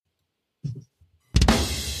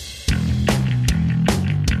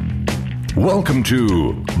Welcome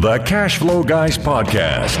to the Cash Flow Guys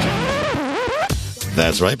podcast.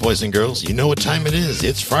 That's right, boys and girls. You know what time it is.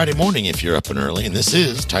 It's Friday morning if you're up and early, and this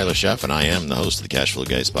is Tyler Sheff, and I am the host of the Cash Flow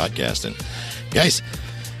Guys podcast. And guys,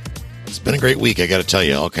 it's been a great week. I got to tell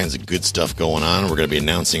you, all kinds of good stuff going on. We're going to be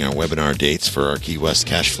announcing our webinar dates for our Key West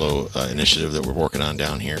Cash Flow initiative that we're working on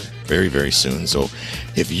down here very, very soon. So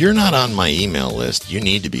if you're not on my email list, you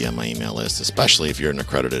need to be on my email list, especially if you're an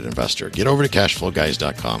accredited investor. Get over to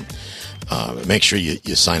cashflowguys.com. Make sure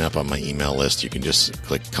you sign up on my email list. You can just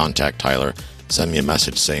click Contact Tyler, send me a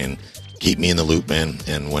message saying, keep me in the loop, man.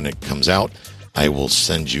 And when it comes out, I will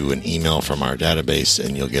send you an email from our database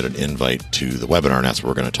and you'll get an invite to the webinar. And that's where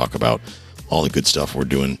we're going to talk about all the good stuff we're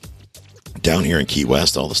doing down here in Key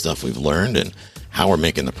West, all the stuff we've learned and how we're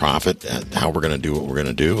making the profit, how we're going to do what we're going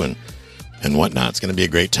to do and whatnot. It's going to be a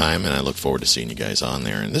great time. And I look forward to seeing you guys on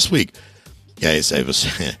there. And this week, guys, one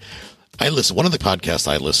of the podcasts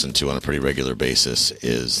I listen to on a pretty regular basis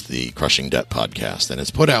is the Crushing Debt podcast, and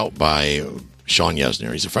it's put out by Sean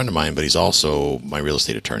Yesner. He's a friend of mine, but he's also my real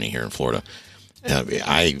estate attorney here in Florida.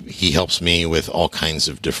 He helps me with all kinds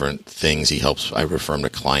of different things. I refer him to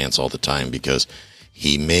clients all the time because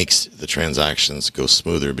he makes the transactions go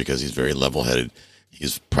smoother because he's very level-headed. He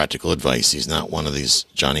gives practical advice. He's not one of these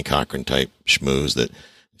Johnny Cochran type schmoos that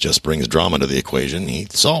just brings drama to the equation. He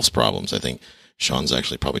solves problems. I think Sean's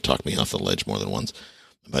actually probably talked me off the ledge more than once.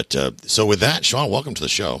 But so with that, Sean, welcome to the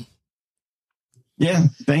show. Yeah,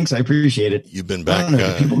 thanks. I appreciate it. You've been back.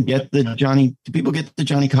 Do people get the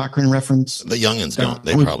Johnny Cochran reference? The youngins don't.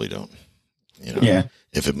 They probably don't. You know, yeah.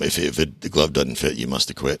 If the glove doesn't fit, you must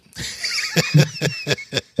have quit.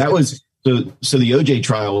 That was so the OJ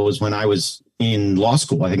trial was when I was in law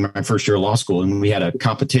school. I think my first year of law school, and we had a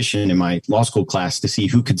competition in my law school class to see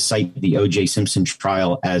who could cite the OJ Simpson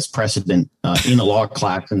trial as precedent in a law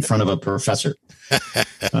class in front of a professor.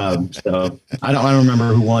 So I don't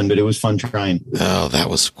remember who won, but it was fun trying. Oh, that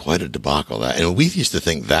was quite a debacle. And we used to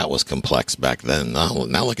think that was complex back then.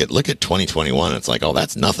 Now look at 2021. It's like, oh,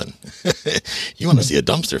 that's nothing. You want to see a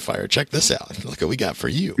dumpster fire? Check this out. Look what we got for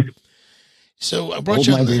you. So I brought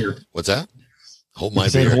you on beer. What's that? Hold my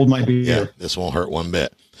beer. Hold my beer. Yeah, this won't hurt one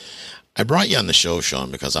bit. I brought you on the show,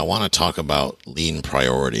 Sean, because I want to talk about lien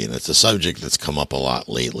priority, and it's a subject that's come up a lot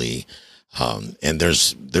lately. And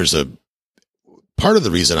there's a part of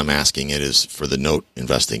the reason I'm asking it is for the note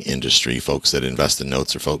investing industry, folks that invest in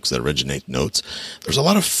notes or folks that originate notes. There's a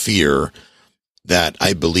lot of fear that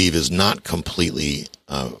I believe is not completely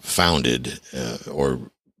founded or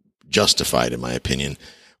justified, in my opinion,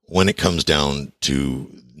 when it comes down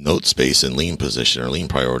to note space and lien position or lien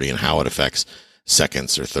priority and how it affects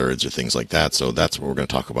seconds or thirds or things like that. So that's what we're going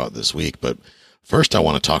to talk about this week. But first, I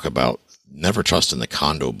want to talk about never trust in the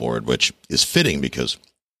condo board, which is fitting because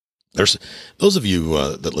there's those of you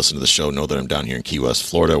that listen to the show know that I'm down here in Key West,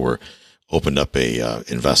 Florida. We're opened up a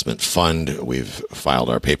investment fund. We've filed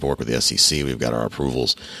our paperwork with the SEC. We've got our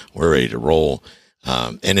approvals. We're ready to roll.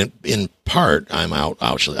 And in part, I'm out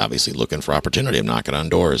actually obviously looking for opportunity. I'm knocking on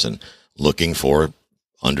doors and looking for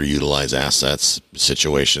underutilized assets,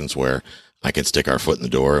 situations where I can stick our foot in the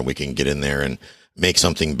door and we can get in there and make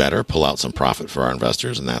something better, pull out some profit for our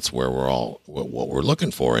investors. And that's where we're all, what we're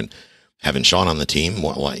looking for. And having Sean on the team,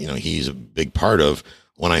 well, you know, he's a big part of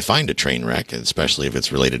when I find a train wreck, especially if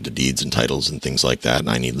it's related to deeds and titles and things like that, and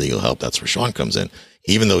I need legal help. That's where Sean comes in.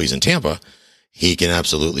 Even though he's in Tampa, he can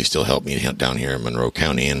absolutely still help me down here in Monroe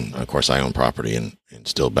County. And of course I own property and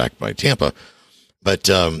still backed by Tampa. But,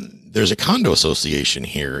 there's a condo association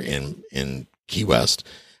here in Key West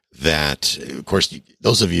that, of course,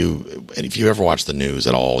 those of you, and if you ever watch the news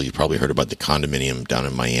at all, you probably heard about the condominium down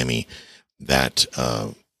in Miami that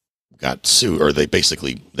got sued, or they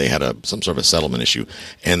had some sort of a settlement issue,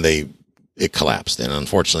 and it collapsed. And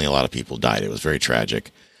unfortunately, a lot of people died. It was very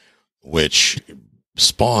tragic, which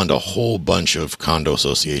spawned a whole bunch of condo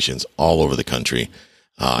associations all over the country.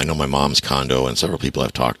 I know my mom's condo and several people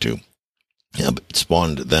I've talked to. It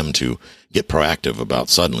spawned them to get proactive about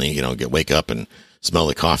suddenly, wake up and smell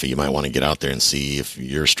the coffee. You might want to get out there and see if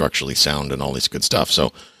you're structurally sound and all this good stuff.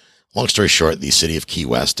 So long story short, the city of Key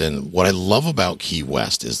West, and what I love about Key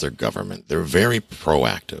West is their government. They're very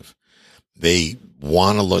proactive. They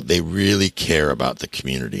want to look, they really care about the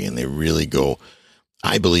community, and they really go,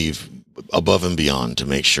 I believe, above and beyond to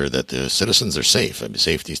make sure that the citizens are safe. I mean,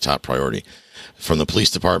 safety is top priority. From the police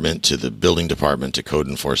department to the building department to code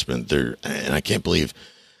enforcement, and I can't believe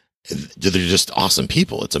they're just awesome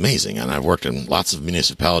people. It's amazing. And I've worked in lots of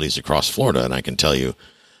municipalities across Florida, and I can tell you,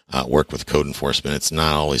 worked with code enforcement, it's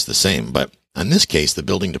not always the same. But in this case, the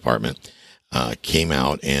building department, came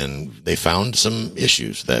out and they found some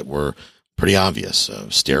issues that were pretty obvious,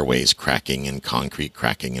 stairways cracking and concrete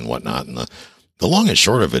cracking and whatnot. And the long and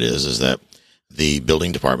short of it is that the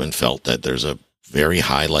building department felt that there's a very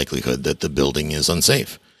high likelihood that the building is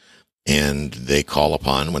unsafe. And they call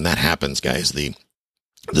upon, when that happens, guys, the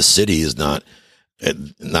city is they're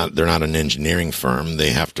not an engineering firm. They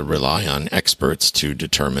have to rely on experts to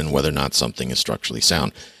determine whether or not something is structurally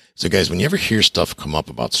sound. So guys, when you ever hear stuff come up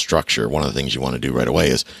about structure, one of the things you want to do right away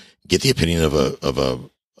is get the opinion of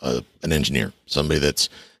an engineer, somebody that's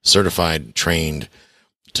certified, trained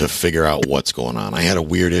to figure out what's going on. I had a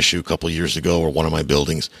weird issue a couple of years ago where one of my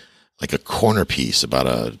buildings, like a corner piece, about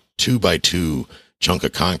a 2x2 chunk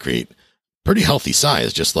of concrete, pretty healthy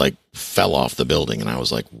size, just like fell off the building. And I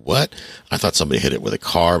was like, what? I thought somebody hit it with a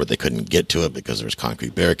car, but they couldn't get to it because there's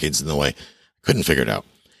concrete barricades in the way. Couldn't figure it out.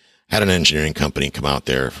 Had an engineering company come out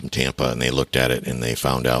there from Tampa, and they looked at it and they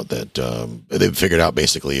found out that they figured out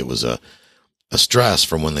basically it was a stress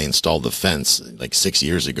from when they installed the fence like 6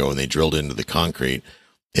 years ago, and they drilled into the concrete.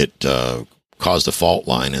 It caused a fault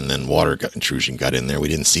line, and then water intrusion got in there. We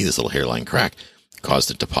didn't see this little hairline crack, caused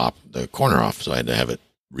it to pop the corner off. So I had to have it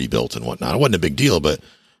rebuilt and whatnot. It wasn't a big deal, but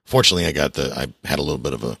fortunately I had a little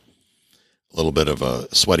bit of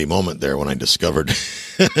a sweaty moment there when I discovered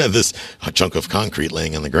this chunk of concrete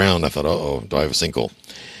laying on the ground. I thought, oh, do I have a sinkhole?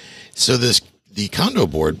 So the condo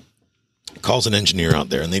board calls an engineer out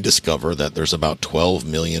there, and they discover that there's about $12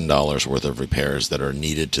 million worth of repairs that are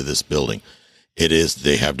needed to this building.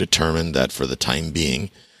 They have determined that for the time being,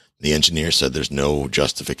 the engineer said there's no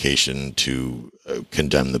justification to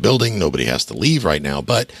condemn the building. Nobody has to leave right now,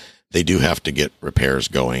 but they do have to get repairs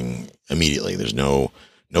going immediately. There's no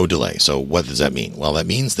delay. So what does that mean? Well, that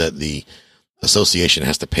means that the association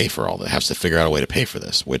has to pay for all that, has to figure out a way to pay for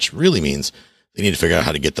this, which really means they need to figure out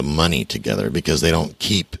how to get the money together, because they don't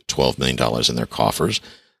keep $12 million in their coffers.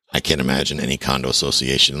 I can't imagine any condo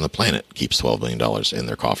association on the planet keeps $12 million in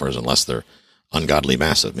their coffers unless they're ungodly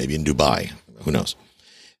massive, maybe in Dubai, who knows?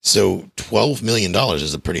 So $12 million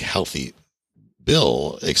is a pretty healthy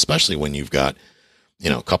bill, especially when you've got,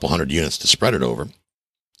 a couple hundred units to spread it over.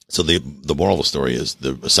 So the moral of the story is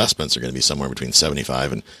the assessments are going to be somewhere between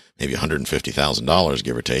 $75,000 and maybe $150,000,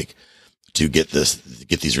 give or take, to get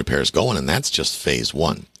these repairs going. And that's just phase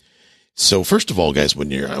one. So first of all, guys, when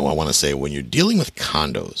you're dealing with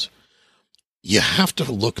condos, you have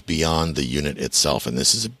to look beyond the unit itself. And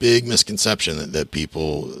this is a big misconception that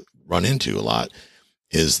people run into a lot,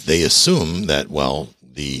 is they assume that,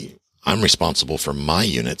 I'm responsible for my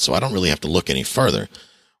unit, so I don't really have to look any further.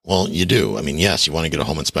 Well, you do. I mean, yes, you want to get a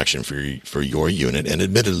home inspection for your unit. And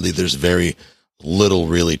admittedly, there's very little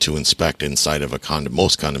really to inspect inside of a condo,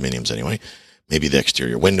 most condominiums anyway. Maybe the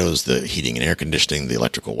exterior windows, the heating and air conditioning, the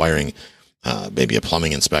electrical wiring, maybe a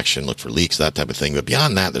plumbing inspection, look for leaks, that type of thing. But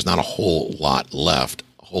beyond that, there's not a whole lot left,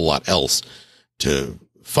 a whole lot else to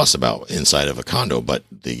fuss about inside of a condo. But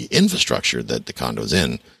the infrastructure that the condo's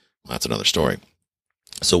in, that's another story.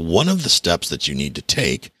 So one of the steps that you need to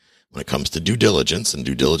take when it comes to due diligence, and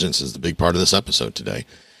due diligence is the big part of this episode today,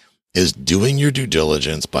 is doing your due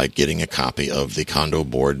diligence by getting a copy of the condo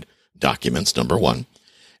board documents, number one,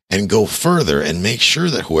 and go further and make sure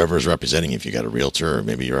that whoever is representing, if you got a realtor or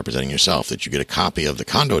maybe you're representing yourself, that you get a copy of the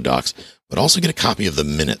condo docs, but also get a copy of the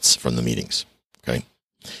minutes from the meetings. Okay.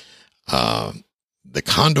 The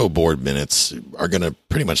condo board minutes are going to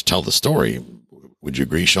pretty much tell the story. Would you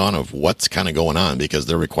agree, Sean, of what's kind of going on, because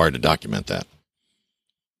they're required to document that?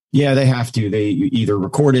 Yeah, they have to. They either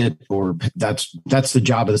record it, or that's the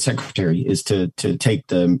job of the secretary, is to take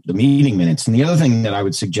the meeting minutes. And the other thing that I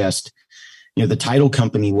would suggest, the title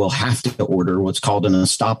company will have to order what's called an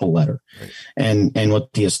estoppel letter. Right. And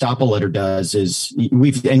what the estoppel letter does is,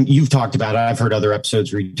 you've talked about it. I've heard other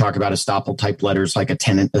episodes where you talk about estoppel type letters, like a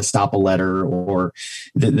tenant estoppel letter or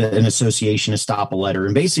an association estoppel letter.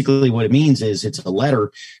 And basically what it means is it's a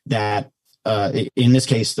letter that, in this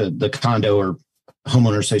case, the condo or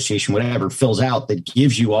homeowner association, whatever, fills out, that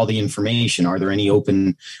gives you all the information. Are there any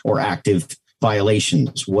open or active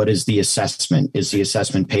violations? What is the assessment? Is the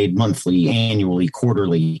assessment paid monthly, annually,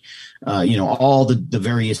 quarterly? All the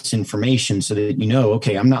various information, so that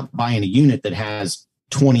okay, I'm not buying a unit that has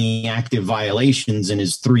 20 active violations and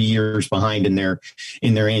is 3 years behind in their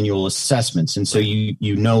annual assessments. And so and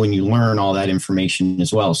you learn all that information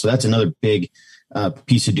as well. So that's another big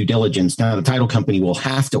piece of due diligence. Now, the title company will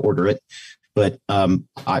have to order it, but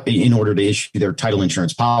in order to issue their title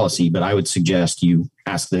insurance policy. But I would suggest you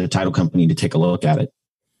ask the title company to take a look at it.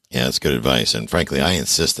 Yeah, that's good advice. And frankly, I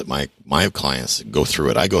insist that my clients go through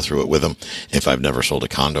it. I go through it with them if I've never sold a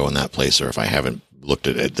condo in that place, or if I haven't looked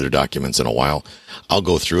at their documents in a while. I'll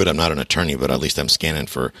go through it. I'm not an attorney, but at least I'm scanning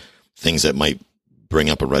for things that might bring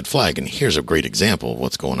up a red flag. And here's a great example of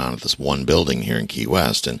what's going on at this one building here in Key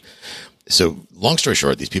West. And so long story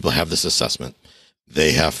short, these people have this assessment.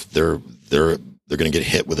 They're going to get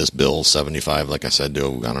hit with this bill, 75, like I said, to,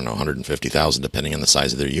 I don't know, 150,000, depending on the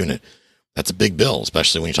size of their unit. That's a big bill,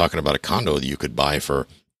 especially when you're talking about a condo that you could buy for,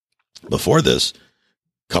 before this,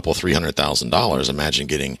 couple $300,000. Imagine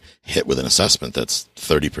getting hit with an assessment that's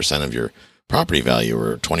 30% of your property value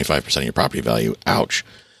or 25% of your property value. Ouch.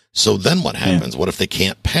 So then what happens? What if they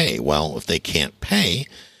can't pay? Well, if they can't pay,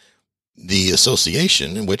 the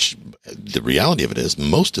association, in which the reality of it is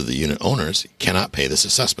most of the unit owners cannot pay this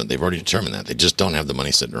assessment. They've already determined that. They just don't have the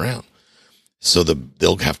money sitting around. So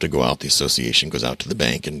they'll have to go out. The association goes out to the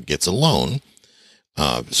bank and gets a loan.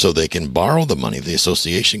 So they can borrow the money. The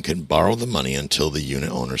association can borrow the money until the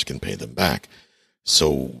unit owners can pay them back.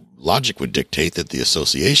 So logic would dictate that the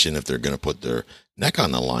association, if they're going to put their neck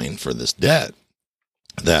on the line for this debt,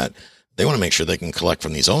 that they want to make sure they can collect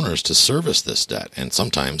from these owners to service this debt. And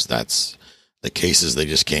sometimes that's the cases they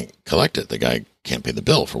just can't collect it. The guy can't pay the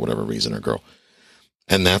bill for whatever reason, or girl.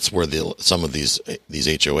 And that's where some of these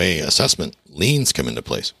HOA assessment liens come into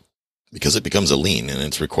place, because it becomes a lien and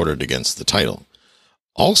it's recorded against the title.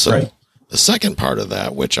 Also, right. The second part of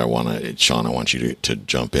that, which Sean, I want you to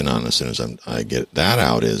jump in on as soon as I get that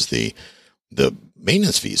out, is the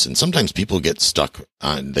maintenance fees. And sometimes people get stuck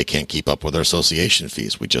on, they can't keep up with their association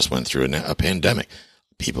fees. We just went through a pandemic.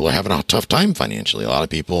 People are having a tough time financially. A lot of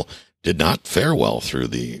people did not fare well through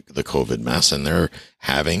the COVID mess, and they're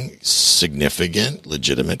having significant,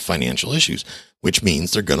 legitimate financial issues, which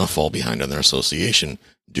means they're going to fall behind on their association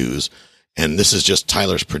dues. And this is just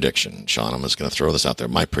Tyler's prediction. Sean, I'm just going to throw this out there.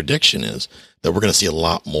 My prediction is that we're going to see a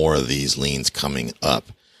lot more of these liens coming up,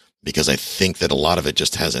 because I think that a lot of it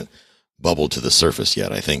just hasn't bubbled to the surface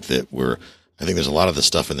yet. I think there's a lot of the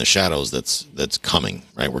stuff in the shadows that's coming,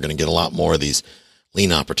 right? We're going to get a lot more of these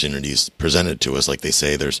lien opportunities presented to us. Like they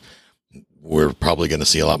say, we're probably going to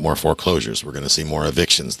see a lot more foreclosures. We're going to see more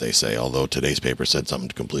evictions, they say, although today's paper said something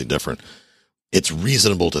completely different. It's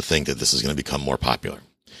reasonable to think that this is going to become more popular.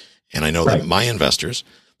 And I know that my investors,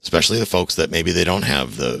 especially the folks that maybe they don't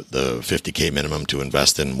have the $50K minimum to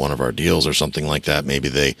invest in one of our deals or something like that, maybe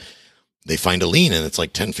they find a lien and it's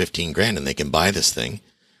like 10, 15 grand and they can buy this thing.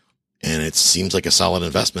 And it seems like a solid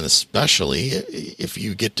investment, especially if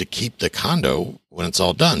you get to keep the condo when it's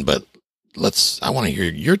all done. But I want to hear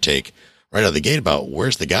your take right out of the gate about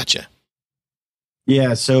where's the gotcha.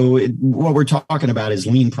 Yeah. So what we're talking about is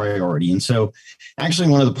lien priority. And so actually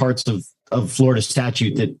one of the parts of Florida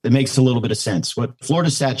statute that makes a little bit of sense. What Florida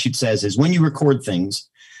statute says is when you record things,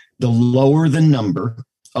 the lower the number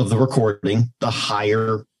of the recording, the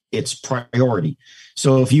higher its priority.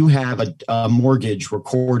 So if you have a mortgage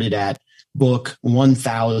recorded at book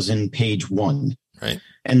 1000, page 1, right,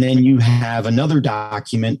 and then you have another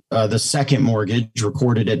document, the second mortgage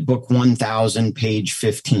recorded at book 1000, page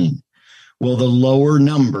 15. Well, the lower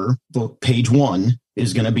number, book page 1,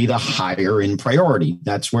 is going to be the higher in priority.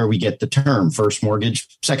 That's where we get the term first mortgage,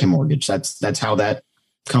 second mortgage. That's how that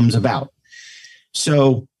comes about.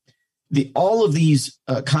 So all of these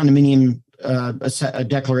condominium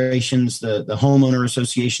declarations, the homeowner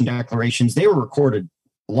association declarations, they were recorded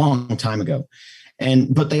a long time ago.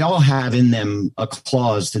 But they all have in them a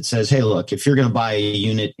clause that says, hey, look, if you're going to buy a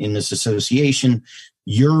unit in this association,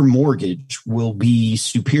 your mortgage will be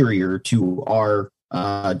superior to our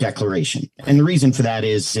declaration. And the reason for that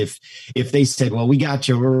is if they said, well, we got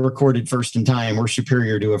you, we're recorded first in time, we're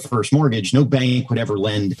superior to a first mortgage, no bank would ever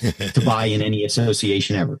lend to buy in any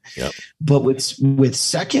association ever. Yep. But with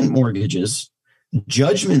second mortgages,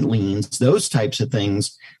 judgment liens, those types of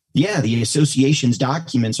things, yeah, the association's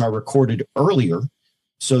documents are recorded earlier.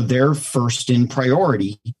 So they're first in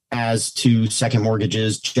priority as to second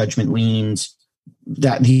mortgages, judgment liens.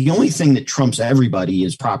 That the only thing that trumps everybody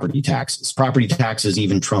is property taxes. Property taxes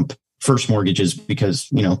even trump first mortgages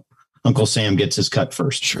because, Uncle Sam gets his cut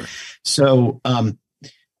first. Sure. So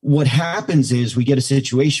what happens is we get a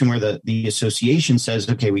situation where the association says,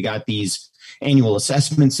 okay, we got these annual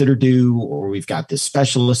assessments that are due, or we've got this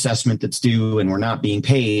special assessment that's due and we're not being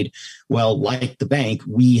paid. Well, like the bank,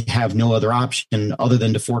 we have no other option other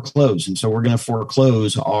than to foreclose. And so we're going to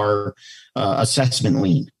foreclose our assessment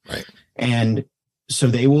lien. Right. And so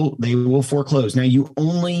they will foreclose. Now you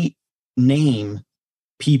only name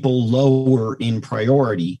people lower in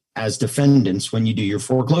priority as defendants when you do your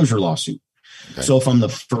foreclosure lawsuit. Okay. So if I'm the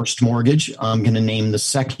first mortgage, I'm going to name the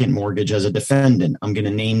second mortgage as a defendant. I'm going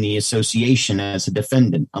to name the association as a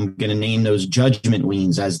defendant. I'm going to name those judgment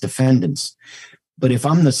liens as defendants. But if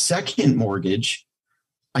I'm the second mortgage,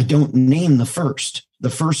 I don't name the first. The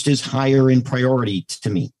first is higher in priority to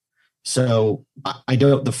me. So I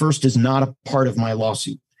don't, the first is not a part of my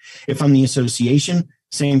lawsuit. If I'm the association,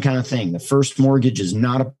 same kind of thing. The first mortgage is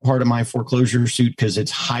not a part of my foreclosure suit because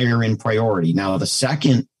it's higher in priority. Now, the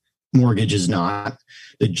second mortgage is not.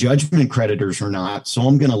 The judgment creditors are not. So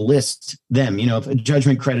I'm going to list them. If a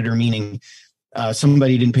judgment creditor, meaning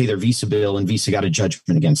somebody didn't pay their Visa bill and Visa got a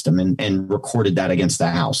judgment against them and recorded that against the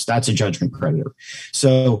house, that's a judgment creditor.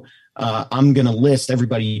 So I'm going to list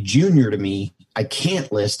everybody junior to me. I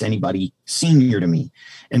can't list anybody senior to me.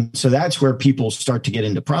 And so that's where people start to get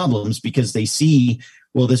into problems because they see,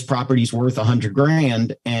 well, this property's worth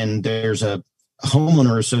 $100,000 and there's a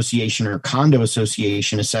homeowner association or condo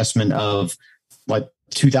association assessment of like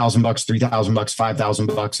 $2,000, $3,000,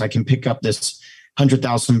 $5,000. I can pick up this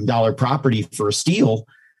 $100,000 property for a steal,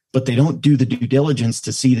 but they don't do the due diligence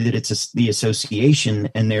to see that it's the association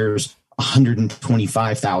and there's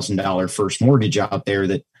 $125,000 first mortgage out there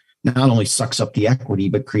that not only sucks up the equity,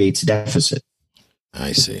 but creates a deficit.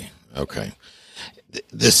 I see. Okay.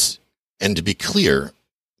 This, and to be clear,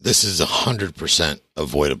 this is 100%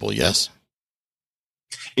 avoidable. Yes.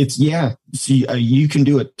 It's See, you can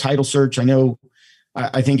do a title search. I know,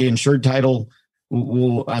 I think Insured Title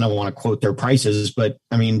will, I don't want to quote their prices, but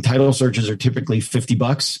I mean, title searches are typically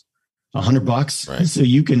 $50, $100. Right. So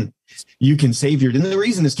you can save and the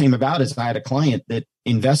reason this came about is I had a client that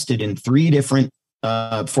invested in 3 different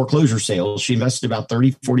foreclosure sales. She invested about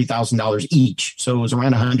 $30,000-$40,000 each. So it was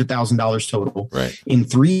around $100,000 total in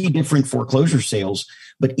 3 different foreclosure sales,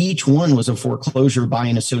 but each one was a foreclosure by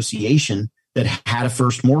an association that had a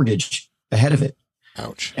first mortgage ahead of it.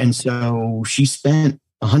 Ouch. And so she spent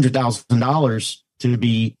 $100,000 to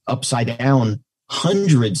be upside down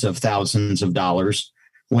hundreds of thousands of dollars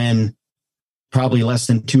when probably less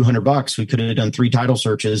than $200, we could have done 3 title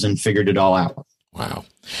searches and figured it all out. Wow.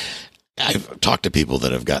 I've talked to people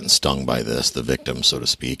that have gotten stung by this, the victims, so to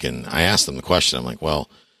speak. And I asked them the question. I'm like, well,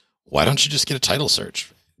 why don't you just get a title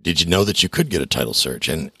search? Did you know that you could get a title search?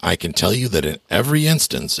 And I can tell you that in every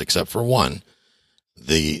instance, except for one,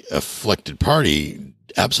 the afflicted party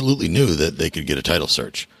absolutely knew that they could get a title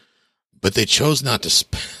search, but they chose not to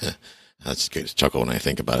that's good to chuckle when I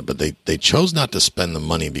think about it, but they chose not to spend the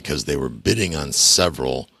money because they were bidding on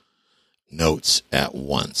several notes at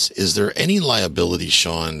once. Is there any liability,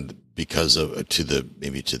 Sean, because of to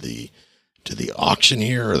the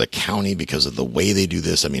auctioneer or the county because of the way they do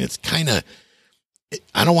this? I mean, it's kind of,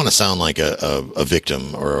 I don't want to sound like a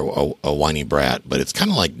victim or a whiny brat, but it's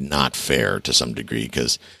kind of like not fair to some degree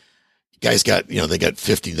because guys got, they got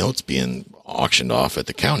 50 notes being auctioned off at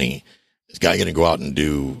the county. Is guy going to go out and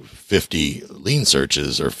do 50 lien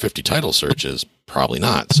searches or 50 title searches? Probably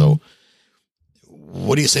not. So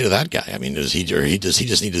what do you say to that guy? I mean, does he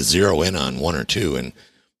just need to zero in on 1 or 2 and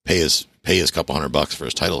pay his couple $100 for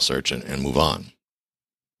his title search and move on?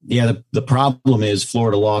 Yeah. The problem is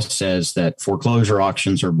Florida law says that foreclosure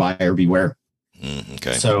auctions are buyer beware.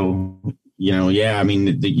 Okay. So, I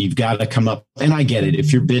mean, you've got to come up, and I get it.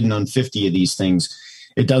 If you're bidding on 50 of these things,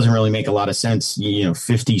 it doesn't really make a lot of sense.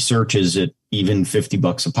 50 searches at even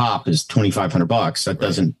 $50 a pop is $2,500. That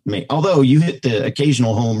doesn't make, although you hit the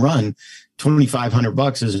occasional home run,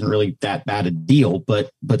 $2,500 isn't really that bad a deal,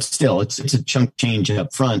 but still it's a chunk change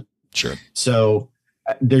up front. Sure. So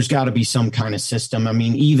there's got to be some kind of system. I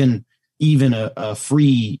mean, even a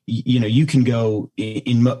free, you can go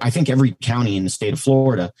in, I think every county in the state of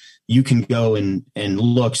Florida, you can go and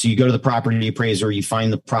look. So you go to the property appraiser, you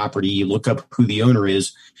find the property, you look up who the owner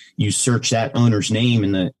is, you search that owner's name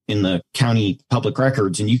in the county public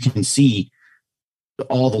records, and you can see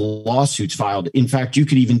all the lawsuits filed. In fact, you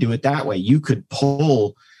could even do it that way. You could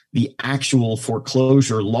pull the actual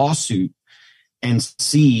foreclosure lawsuit and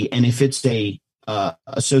see, and if it's a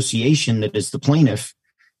association that is the plaintiff,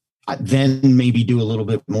 then maybe do a little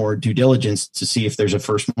bit more due diligence to see if there's a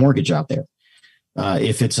first mortgage out there.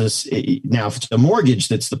 If it's a mortgage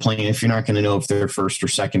that's the plaintiff, you're not going to know if they're first or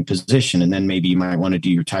second position, and then maybe you might want to do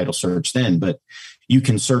your title search then. But you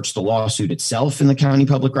can search the lawsuit itself in the county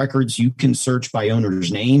public records. You can search by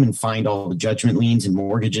owner's name and find all the judgment liens and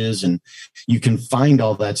mortgages, and you can find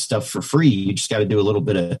all that stuff for free. You just got to do a little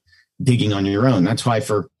bit of digging on your own. That's why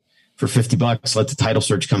for $50, let the title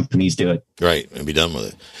search companies do it. Right. And be done with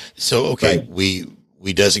it. So, okay. Right.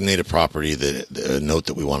 We designate a property, the note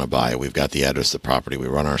that we want to buy. We've got the address of the property. We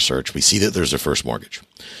run our search. We see that there's a first mortgage.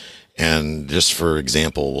 And just for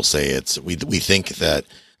example, we'll say we think that,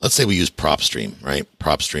 let's say we use PropStream, right?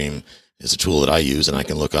 PropStream is a tool that I use, and I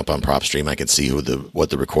can look up on PropStream. I can see what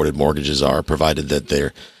the recorded mortgages are, provided that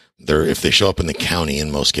they're if they show up in the county,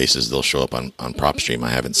 in most cases, they'll show up on PropStream. I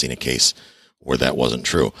haven't seen a case where that wasn't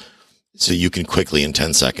true. So you can quickly, in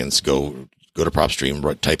 10 seconds, go to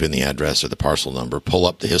PropStream, type in the address or the parcel number, pull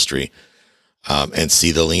up the history, and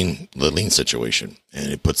see the lien situation.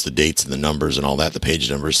 And it puts the dates and the numbers and all that, the page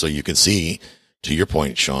numbers, so you can see, to your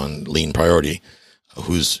point, Sean, lien priority,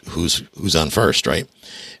 who's on first, right?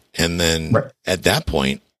 And then at that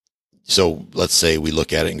point, so let's say we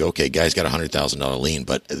look at it and go, okay, guy's got $100,000 lien,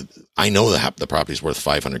 but I know the property's worth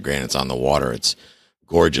 $500,000. It's on the water. It's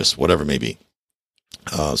gorgeous, whatever it may be.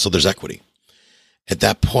 So there's equity. At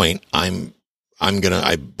that point, I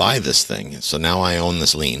buy this thing. So now I own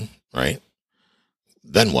this lien, right?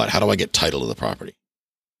 Then what? How do I get title to the property?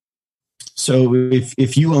 So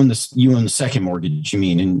if you own the second mortgage, you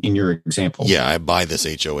mean in your example? Yeah, I buy this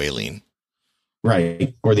HOA lien.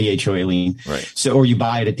 Right. Or the HOA lien. Right. So, or you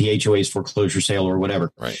buy it at the HOA's foreclosure sale or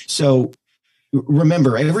whatever. Right. So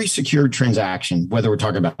remember, every secured transaction, whether we're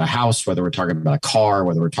talking about a house, whether we're talking about a car,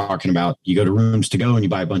 whether we're talking about you go to Rooms To Go and you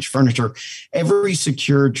buy a bunch of furniture, every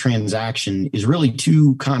secured transaction is really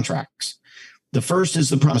two contracts. The first is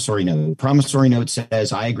the promissory note. The promissory note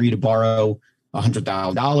says, I agree to borrow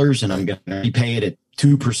 $100,000 and I'm going to repay it at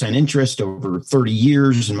 2% interest over 30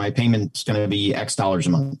 years. And my payment's going to be X dollars a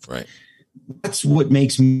month. Right. That's what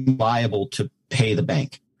makes me liable to pay the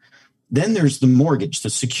bank. Then there's the mortgage, the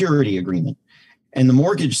security agreement. And the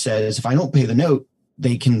mortgage says, if I don't pay the note,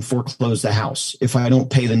 they can foreclose the house. If I don't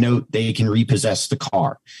pay the note, they can repossess the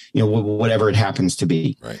car, whatever it happens to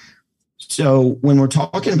be. Right. So when we're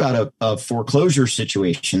talking about a foreclosure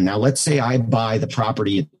situation, now let's say I buy the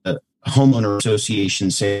property at the homeowner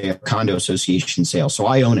association sale, condo association sale. So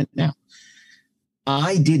I own it now.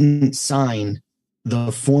 I didn't sign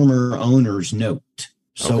the former owner's note.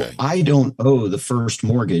 So I don't owe the first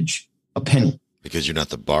mortgage a penny. Because you're not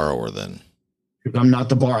the borrower then. I'm not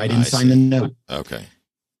the borrower. I didn't sign the note. Okay.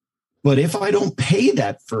 But if I don't pay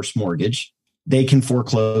that first mortgage, they can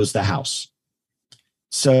foreclose the house.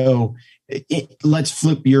 So let's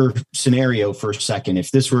flip your scenario for a second.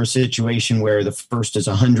 If this were a situation where the first is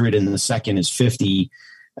 100 and the second is 50,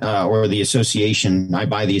 or the association, I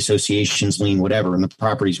buy the association's lien, whatever, and the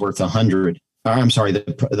property's worth 100. I'm sorry,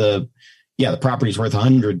 the property's worth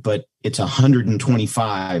 100, but it's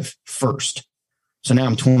 125 first. So now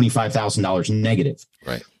I'm $25,000 negative.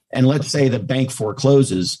 Right. And let's say the bank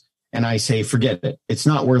forecloses and I say, forget it. It's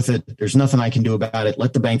not worth it. There's nothing I can do about it.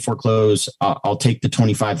 Let the bank foreclose. I'll take the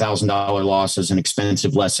 $25,000 loss as an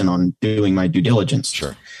expensive lesson on doing my due diligence.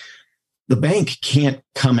 Sure. The bank can't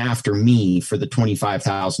come after me for the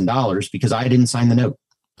 $25,000 because I didn't sign the note.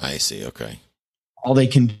 I see. Okay. All they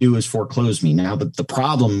can do is foreclose me. Now, the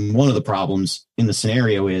problem, one of the problems in the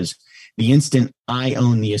scenario is the instant I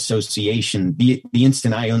own the association, the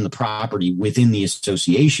instant I own the property within the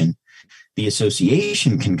association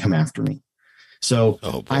can come after me. So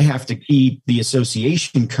I have to keep the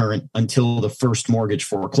association current until the first mortgage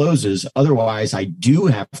forecloses. Otherwise, I do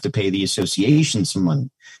have to pay the association some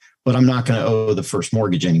money, but I'm not going to owe the first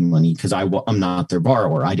mortgage any money because I'm not their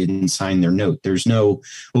borrower. I didn't sign their note. There's no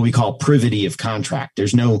what we call privity of contract.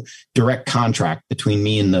 There's no direct contract between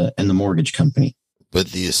me and the mortgage company.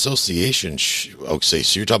 But the association, okay,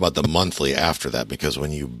 so you're talking about the monthly after that, because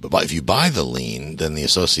if you buy the lien, then the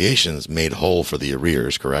association's made whole for the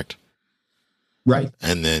arrears, correct? Right.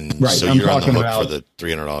 And then, right. So you're on the hook for the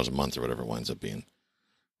 $300 a month or whatever it winds up being.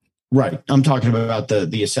 Right. I'm talking about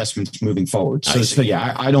the assessments moving forward. So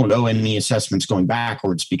yeah, I don't owe any assessments going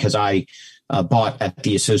backwards because I bought at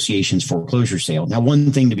the association's foreclosure sale. Now,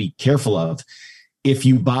 one thing to be careful of, if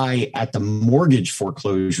you buy at the mortgage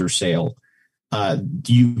foreclosure sale,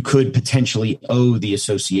 you could potentially owe the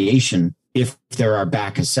association if there are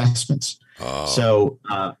back assessments. Oh. So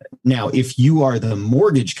now, if you are the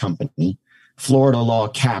mortgage company, Florida law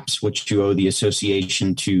caps what you owe the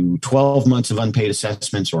association to 12 months of unpaid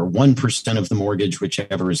assessments or 1% of the mortgage,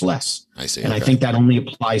 whichever is less. I see. And I think that only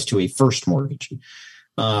applies to a first mortgage.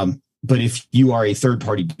 But if you are a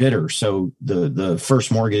third-party bidder, so the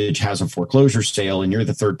first mortgage has a foreclosure sale and you're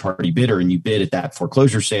the third-party bidder and you bid at that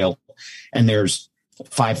foreclosure sale, and there's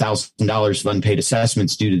 $5,000 of unpaid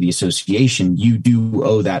assessments due to the association, you do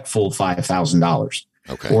owe that full $5,000.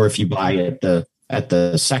 Okay. Or if you buy at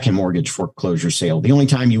the second mortgage foreclosure sale, the only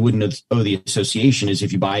time you wouldn't owe the association is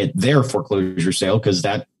if you buy at their foreclosure sale, because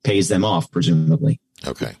that pays them off, presumably.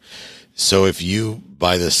 Okay. So if you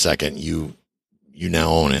buy this second, you now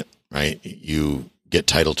own it, right? You get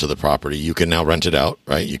title to the property. You can now rent it out,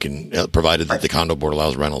 right? You can, provided that the condo board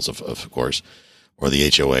allows rentals, of course. Or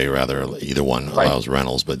the HOA, rather, either one allows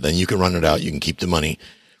rentals, but then you can run it out. You can keep the money.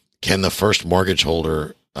 Can the first mortgage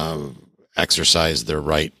holder exercise their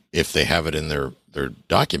right, if they have it in their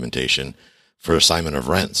documentation, for assignment of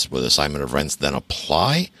rents? Will assignment of rents then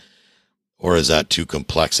apply? Or is that too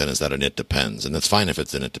complex, and is that an it depends? And that's fine if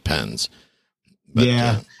it's an it depends.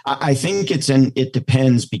 But, I think it's an it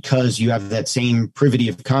depends because you have that same privity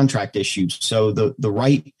of contract issue. So the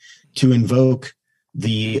right to invoke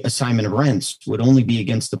the assignment of rents would only be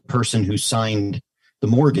against the person who signed the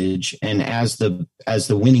mortgage. And as the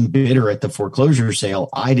winning bidder at the foreclosure sale,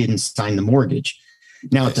 I didn't sign the mortgage.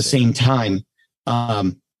 Now, at the same time,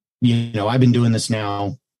 I've been doing this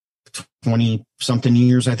now 20 something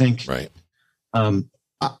years, I think. Right.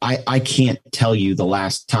 I can't tell you the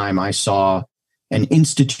last time I saw an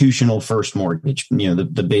institutional first mortgage,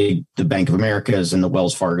 the Bank of Americas and the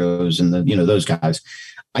Wells Fargos and those guys.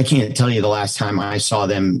 I can't tell you the last time I saw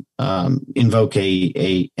them invoke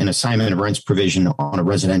an assignment of rents provision on a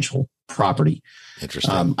residential property.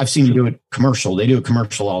 Interesting. I've seen them do it commercial. They do it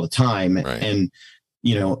commercial all the time. Right. And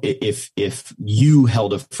if you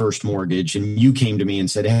held a first mortgage and you came to me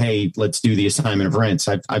and said, "Hey, let's do the assignment of rents,"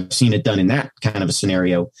 I've seen it done in that kind of a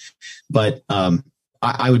scenario. But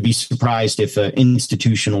I would be surprised if an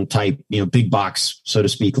institutional type, big box, so to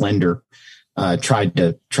speak, lender tried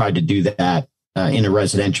to do that in a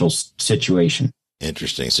residential situation.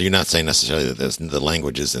 Interesting. So you're not saying necessarily that the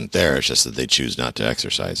language isn't there. It's just that they choose not to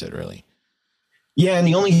exercise it, really. Yeah. And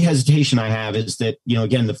the only hesitation I have is that,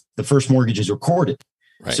 again, the first mortgage is recorded.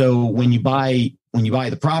 Right. So when you buy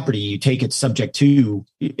the property, you take it subject to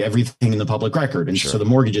everything in the public record. And so the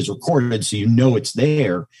mortgage is recorded, so it's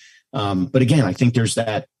there. But again, I think there's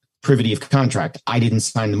that privity of contract. I didn't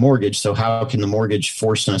sign the mortgage, so how can the mortgage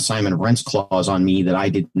force an assignment of rents clause on me that I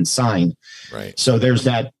didn't sign? Right. So there's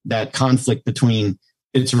that conflict between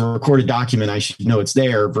it's a recorded document, I should know it's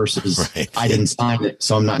there, versus I didn't sign it,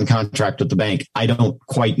 so I'm not in contract with the bank. I don't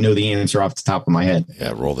quite know the answer off the top of my head.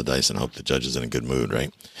 Yeah, roll the dice and hope the judge is in a good mood,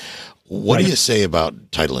 right? What do you say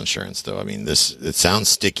about title insurance, though? I mean, it sounds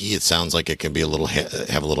sticky. It sounds like it can be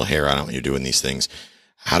have a little hair on it when you're doing these things.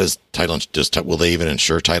 How does will they even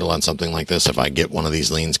insure title on something like this? If I get one of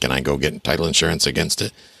these liens, can I go get title insurance against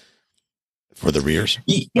it for the rears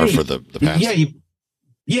or for the past?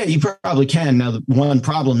 Yeah, you probably can. Now, the one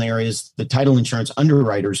problem there is the title insurance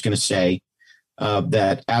underwriter is going to say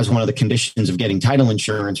that as one of the conditions of getting title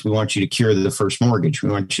insurance, we want you to cure the first mortgage. We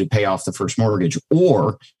want you to pay off the first mortgage,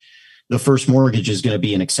 or the first mortgage is going to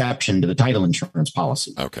be an exception to the title insurance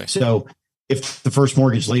policy. Okay. So if the first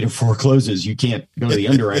mortgage later forecloses, you can't go to the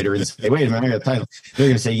underwriter and say, "Wait a minute, I got a title." They're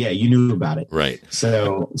going to say, "Yeah, you knew about it." Right.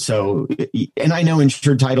 So, and I know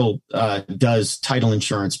Insured Title does title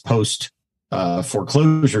insurance post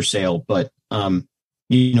foreclosure sale, but again,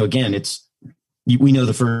 we know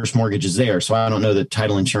the first mortgage is there, so I don't know that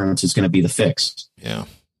title insurance is going to be the fix. Yeah,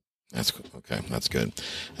 that's okay. That's good.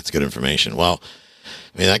 That's good information. Well,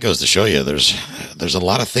 I mean, that goes to show you there's a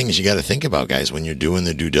lot of things you got to think about, guys, when you're doing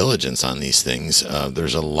the due diligence on these things.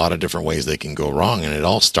 There's a lot of different ways they can go wrong, and it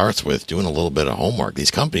all starts with doing a little bit of homework.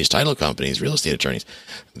 These companies, title companies, real estate attorneys,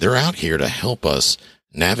 they're out here to help us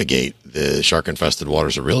navigate the shark-infested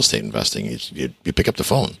waters of real estate investing. You pick up the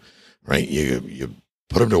phone, right? You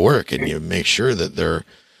put them to work, and you make sure that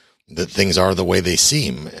things are the way they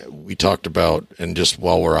seem. We talked about, and just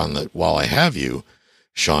while I have you,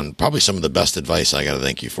 Sean, probably some of the best advice I got to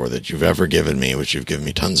thank you for that you've ever given me, which you've given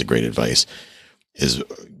me tons of great advice, is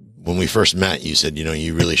when we first met, you said,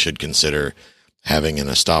 you really should consider having an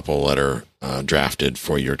estoppel letter drafted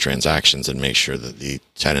for your transactions and make sure that the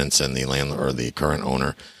tenants and the landlord or the current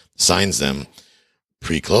owner signs them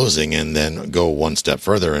pre-closing, and then go one step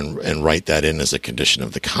further and write that in as a condition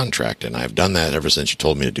of the contract. And I've done that ever since you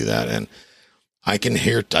told me to do that. And I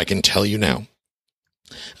can tell you now,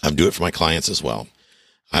 I do it for my clients as well.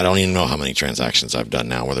 I don't even know how many transactions I've done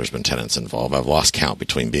now where there's been tenants involved. I've lost count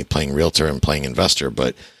between playing realtor and playing investor.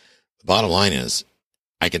 But the bottom line is,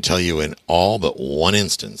 I can tell you in all but one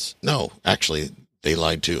instance, no, actually, they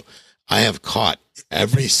lied too. I have caught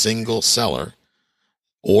every single seller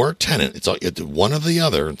or tenant, it's one or the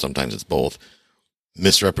other, and sometimes it's both,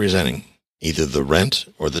 misrepresenting either the rent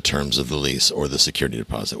or the terms of the lease or the security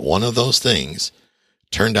deposit. One of those things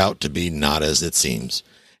turned out to be not as it seems.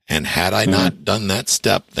 And had I not done that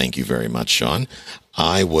step, thank you very much, Sean,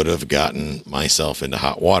 I would have gotten myself into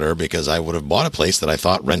hot water, because I would have bought a place that I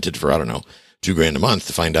thought rented for, I don't know, $2,000 a month,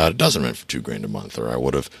 to find out it doesn't rent for $2,000 a month. Or I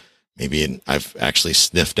would have I've actually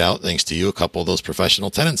sniffed out, thanks to you, a couple of those professional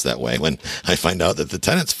tenants that way, when I find out that the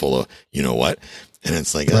tenant's full of, you know what, And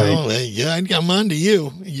it's like, Right. oh, yeah, I'm on to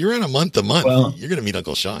you. You're in a month. Well, You're going to meet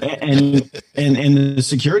Uncle Sean. and the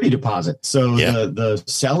security deposit. So Yeah. the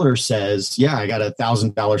seller says, yeah, I got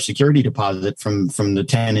 $1,000 security deposit from the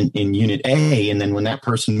tenant in unit A. And then when that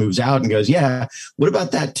person moves out and goes, yeah, what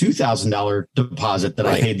about that $2,000 deposit that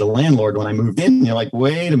I paid the landlord when I moved in? And you're like,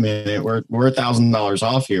 wait a minute, we're $1,000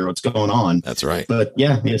 off here. What's going on? That's right. But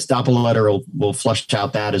yeah, the estoppel letter will flush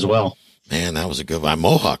out that as well. Man, that was a good one.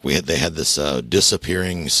 Mohawk, they had this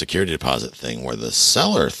disappearing security deposit thing where the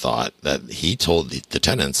seller thought that he told the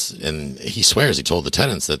tenants, and he swears he told the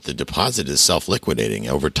tenants that the deposit is self-liquidating.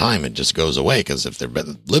 Over time, it just goes away because if they've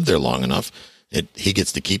lived there long enough, he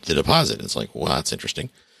gets to keep the deposit. It's like, well, that's interesting.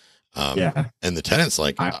 Yeah. And the tenant's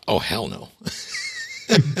like, oh, hell no.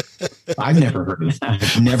 I've never heard of that.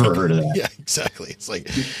 I've never heard of that. Yeah, exactly. It's like,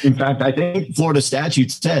 in fact, I think Florida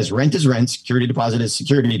statute says rent is rent, security deposit is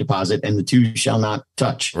security deposit, and the two shall not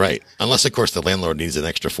touch. Right. Unless, of course, the landlord needs an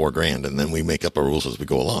extra $4,000, and then we make up our rules as we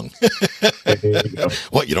go along. There you go.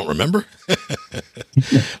 What, you don't remember?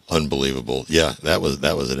 Unbelievable. Yeah, that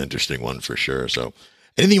was an interesting one for sure. So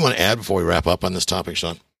anything you want to add before we wrap up on this topic,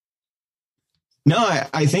 Sean? No,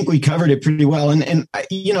 I think we covered it pretty well. And I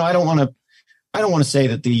don't want to say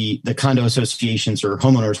that the condo associations or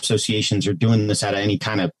homeowner associations are doing this out of any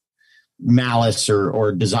kind of malice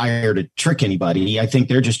or desire to trick anybody. I think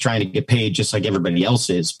they're just trying to get paid just like everybody else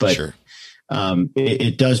is. But sure.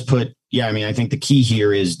 It does put, I think the key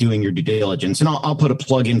here is doing your due diligence. And I'll put a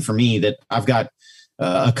plug in for me that I've got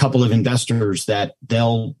a couple of investors that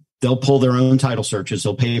they'll pull their own title searches.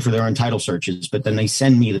 They'll pay for their own title searches, but then they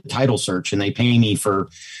send me the title search and they pay me for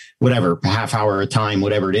whatever, a half hour at a time,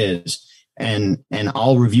 whatever it is. And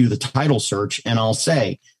I'll review the title search and I'll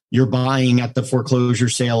say, you're buying at the foreclosure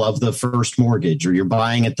sale of the first mortgage, or you're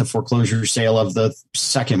buying at the foreclosure sale of the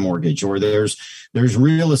second mortgage, or there's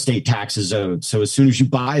real estate taxes owed. So as soon as you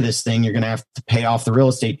buy this thing, you're going to have to pay off the real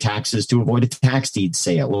estate taxes to avoid a tax deed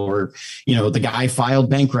sale, or, the guy filed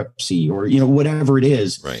bankruptcy, or, whatever it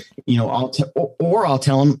is. Right. I'll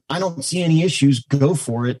tell them, I don't see any issues. Go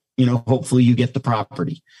for it. Hopefully you get the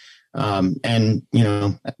property.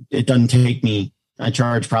 It doesn't take me, I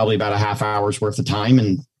charge probably about a half hour's worth of time.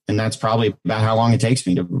 And that's probably about how long it takes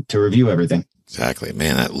me to review everything. Exactly,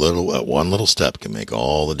 man. That one little step can make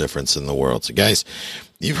all the difference in the world. So guys,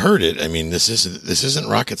 you've heard it. I mean, this isn't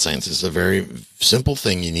rocket science. It's a very simple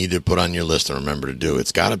thing you need to put on your list and remember to do.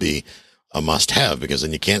 It's got to be a must have, because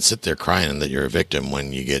then you can't sit there crying that you're a victim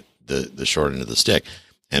when you get the short end of the stick.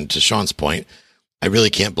 And to Sean's point, I really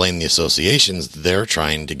can't blame the associations. They're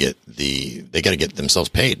trying to they got to get themselves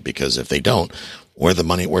paid, because if they don't, where's the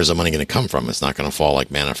money going to come from? It's not going to fall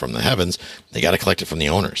like manna from the heavens. They got to collect it from the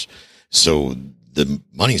owners. So the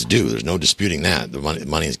money's due. There's no disputing that. The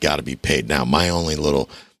money's got to be paid. Now, my only little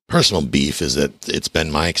personal beef is that it's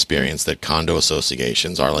been my experience that condo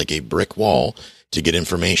associations are like a brick wall to get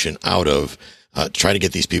information out of, try to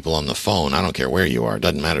get these people on the phone. I don't care where you are. It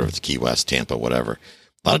doesn't matter if it's Key West, Tampa, whatever.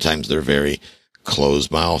 A lot of times they're very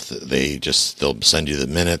closed mouth. They'll send you the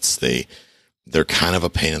minutes. They're kind of a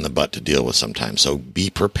pain in the butt to deal with sometimes. So be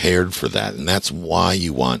prepared for that. And that's why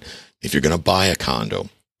if you're going to buy a condo,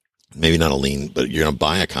 maybe not a lien, but you're going to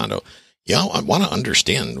buy a condo, I want to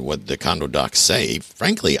understand what the condo docs say.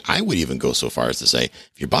 Frankly, I would even go so far as to say,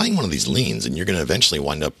 if you're buying one of these liens and you're going to eventually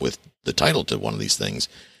wind up with the title to one of these things,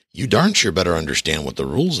 you darn sure better understand what the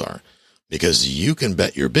rules are, because you can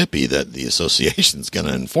bet your bippy that the association's going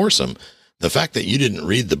to enforce them. The fact that you didn't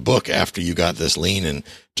read the book after you got this lien and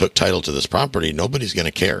took title to this property, nobody's going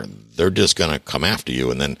to care. They're just going to come after you.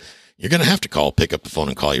 And then you're going to have to pick up the phone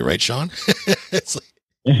and call you, right, Sean? It's like,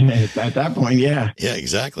 at that point, yeah. Yeah,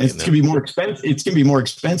 exactly. It's going to be more expensive. It's going to be more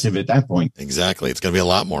expensive at that point. Exactly. It's going to be a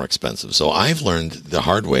lot more expensive. So I've learned the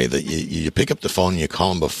hard way that you pick up the phone and you call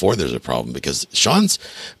them before there's a problem, because Sean's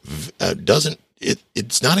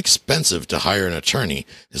it's not expensive to hire an attorney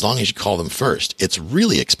as long as you call them first. It's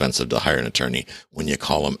really expensive to hire an attorney when you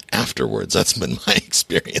call them afterwards. That's been my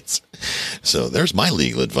experience. So there's my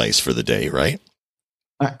legal advice for the day, right?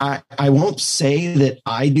 I won't say that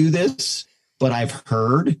I do this, but I've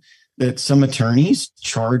heard that some attorneys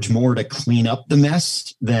charge more to clean up the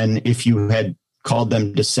mess than if you had called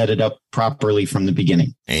them to set it up properly from the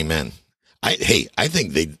beginning. Amen. I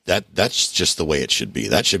think that's just the way it should be.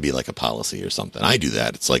 That should be like a policy or something. I do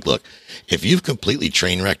that. It's like, look, if you've completely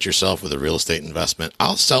train wrecked yourself with a real estate investment,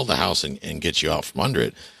 I'll sell the house and get you out from under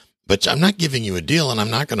it. But I'm not giving you a deal, and I'm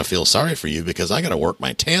not going to feel sorry for you, because I got to work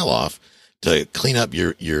my tail off to clean up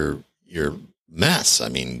your mess. I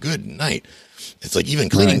mean, good night. It's like even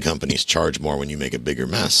cleaning companies charge more when you make a bigger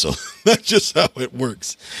mess. So that's just how it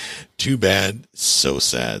works. Too bad. So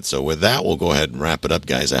sad. So with that, we'll go ahead and wrap it up,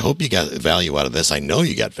 guys. I hope you got value out of this. I know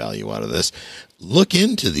you got value out of this. Look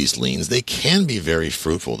into these liens. They can be very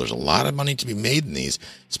fruitful. There's a lot of money to be made in these,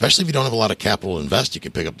 especially if you don't have a lot of capital to invest. You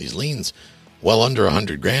can pick up these liens well under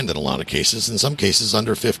 $100,000 in a lot of cases. In some cases,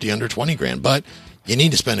 under 50, under 20 grand. But you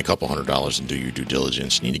need to spend a couple $100s and do your due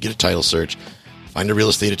diligence. You need to get a title search. Find a real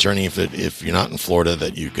estate attorney if you're not in Florida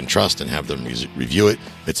that you can trust and have them review it.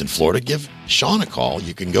 If it's in Florida, give Sean a call.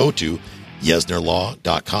 You can go to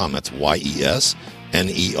yesnerlaw.com. That's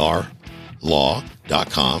YESNER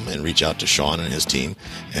law.com and reach out to Sean and his team.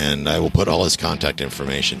 And I will put all his contact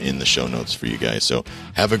information in the show notes for you guys. So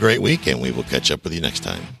have a great week, and we will catch up with you next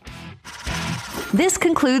time. This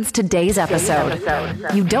concludes today's episode.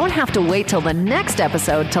 You don't have to wait till the next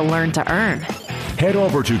episode to learn to earn. Head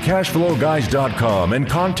over to cashflowguys.com and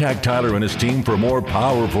contact Tyler and his team for more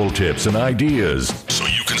powerful tips and ideas so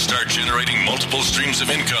you can start generating multiple streams of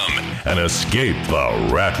income and escape the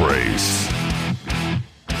rat race.